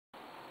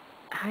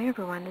Hi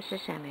everyone, this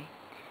is Emmy.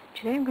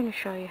 Today I'm going to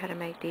show you how to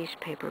make these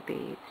paper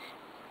beads.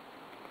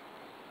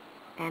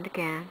 And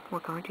again, we're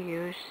going to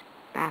use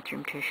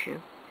bathroom tissue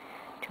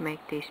to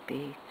make these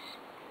beads.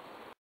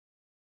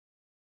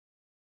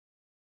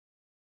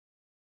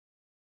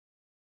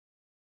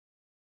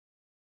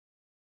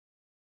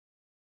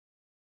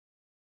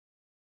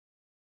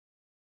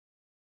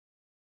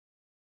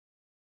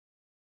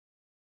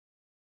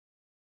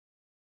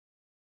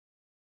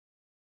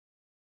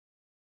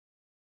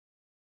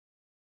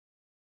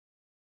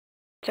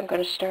 So I'm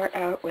going to start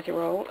out with a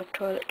roll of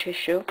toilet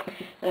tissue,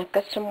 and I've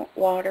got some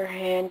water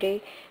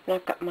handy, and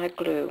I've got my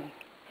glue.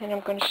 And I'm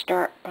going to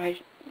start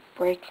by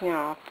breaking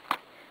off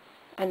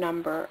a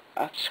number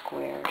of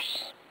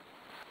squares.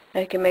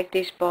 Now you can make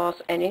these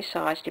balls any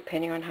size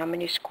depending on how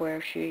many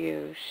squares you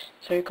use.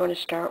 So you're going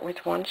to start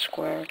with one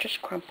square,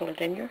 just crumple it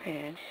in your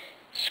hand,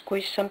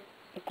 squeeze some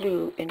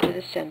glue into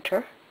the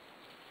center,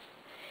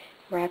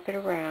 wrap it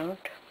around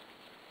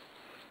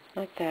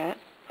like that.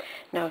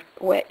 Now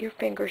wet your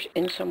fingers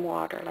in some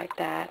water like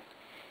that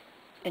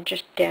and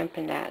just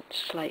dampen that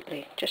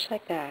slightly, just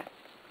like that.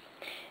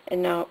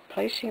 And now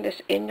placing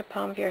this in the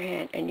palm of your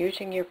hand and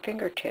using your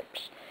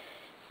fingertips,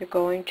 you're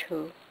going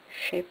to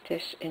shape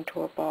this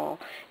into a ball.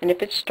 And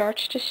if it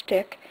starts to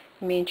stick,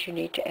 it means you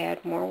need to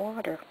add more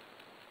water.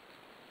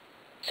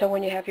 So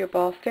when you have your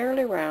ball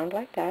fairly round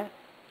like that,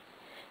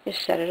 you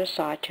set it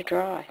aside to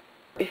dry.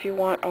 If you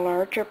want a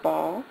larger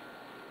ball,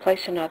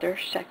 place another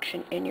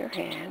section in your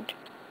hand.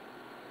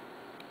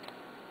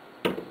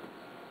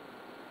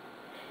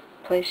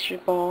 Place your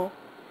ball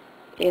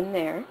in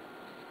there,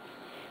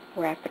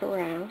 wrap it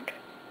around,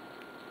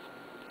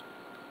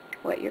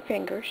 wet your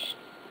fingers,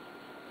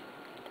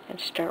 and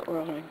start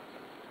rolling.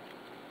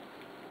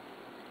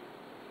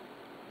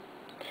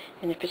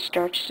 And if it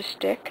starts to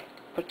stick,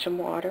 put some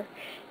water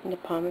in the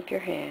palm of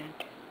your hand.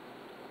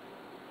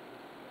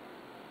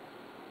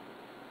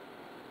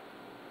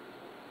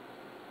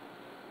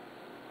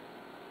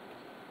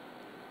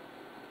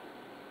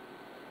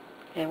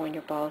 And when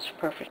your ball is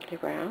perfectly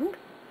round,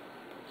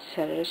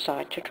 set it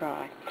aside to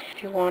dry.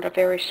 If you want a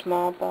very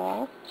small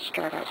ball,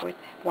 start out with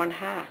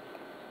 1/2.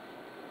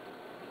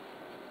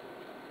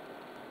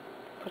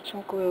 Put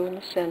some glue in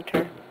the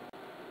center,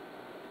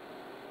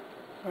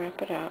 wrap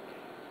it up,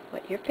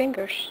 wet your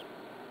fingers,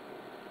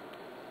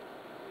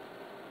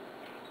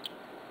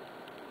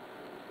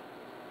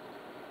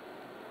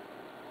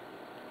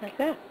 like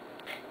that.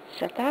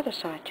 Set that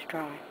aside to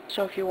dry.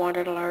 So if you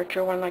wanted a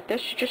larger one like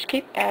this, you just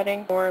keep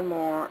adding more and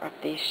more of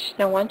these.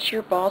 Now once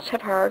your balls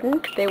have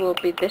hardened, they will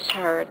be this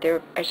hard.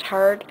 They're as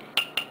hard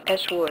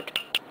as wood.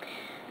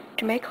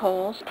 To make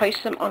holes,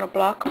 place them on a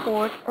block of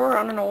wood or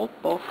on an old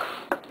book.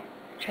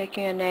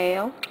 Taking a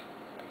nail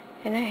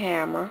and a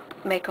hammer,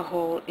 make a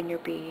hole in your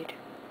bead.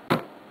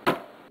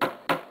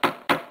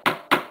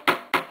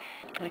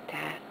 Like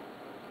that.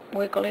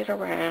 Wiggle it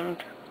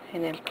around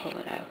and then pull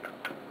it out.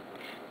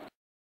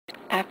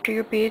 After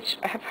your beads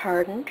have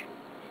hardened,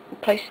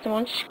 place them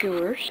on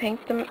skewers.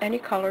 Paint them any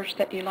colors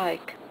that you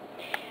like.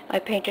 I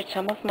painted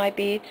some of my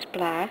beads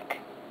black,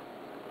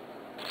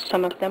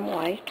 some of them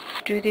white.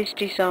 To do these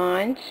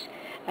designs,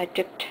 I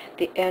dipped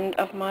the end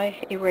of my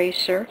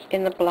eraser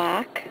in the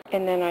black,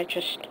 and then I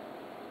just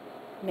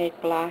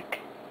made black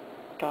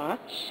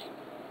dots.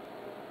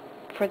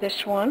 For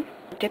this one,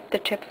 dip the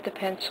tip of the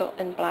pencil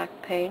in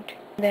black paint.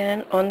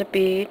 Then on the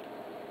bead,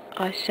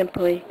 I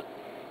simply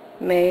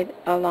made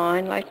a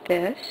line like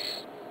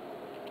this.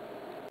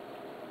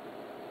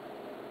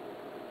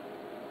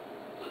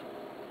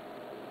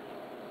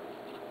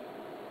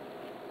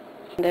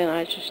 And then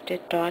I just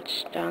did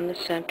dots down the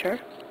center.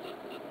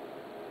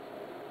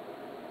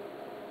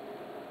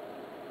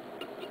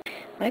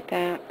 Like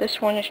that.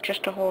 This one is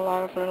just a whole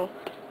lot of little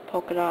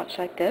polka dots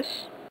like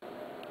this.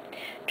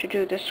 To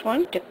do this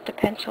one, dip the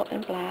pencil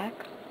in black,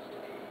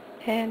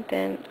 and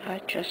then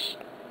I just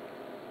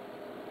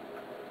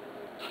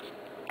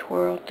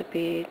twirled the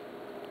bead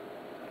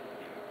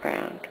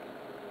around.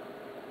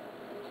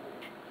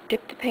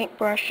 Dip the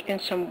paintbrush in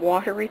some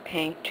watery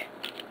paint.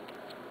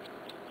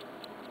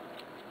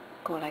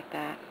 Go like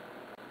that.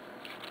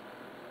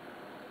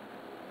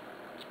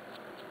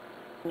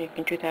 And you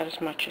can do that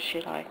as much as you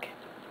like.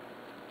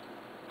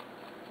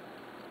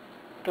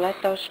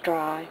 Let those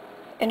dry.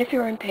 And if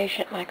you're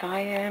impatient like I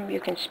am, you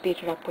can speed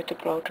it up with the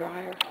blow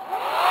dryer.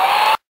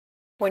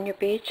 When your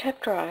beads have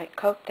dried,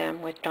 coat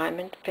them with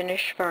diamond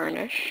finish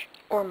varnish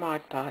or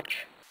Mod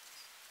Podge.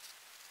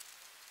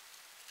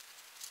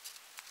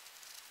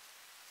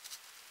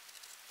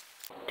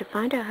 To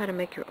find out how to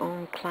make your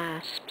own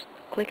clasps,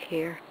 click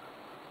here.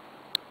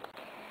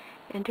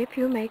 And if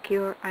you make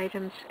your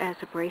items as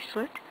a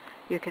bracelet,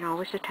 you can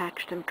always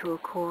attach them to a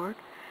cord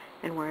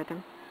and wear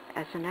them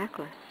as a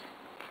necklace.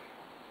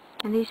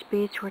 And these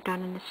beads were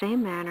done in the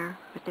same manner,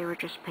 but they were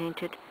just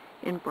painted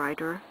in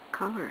brighter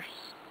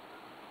colors.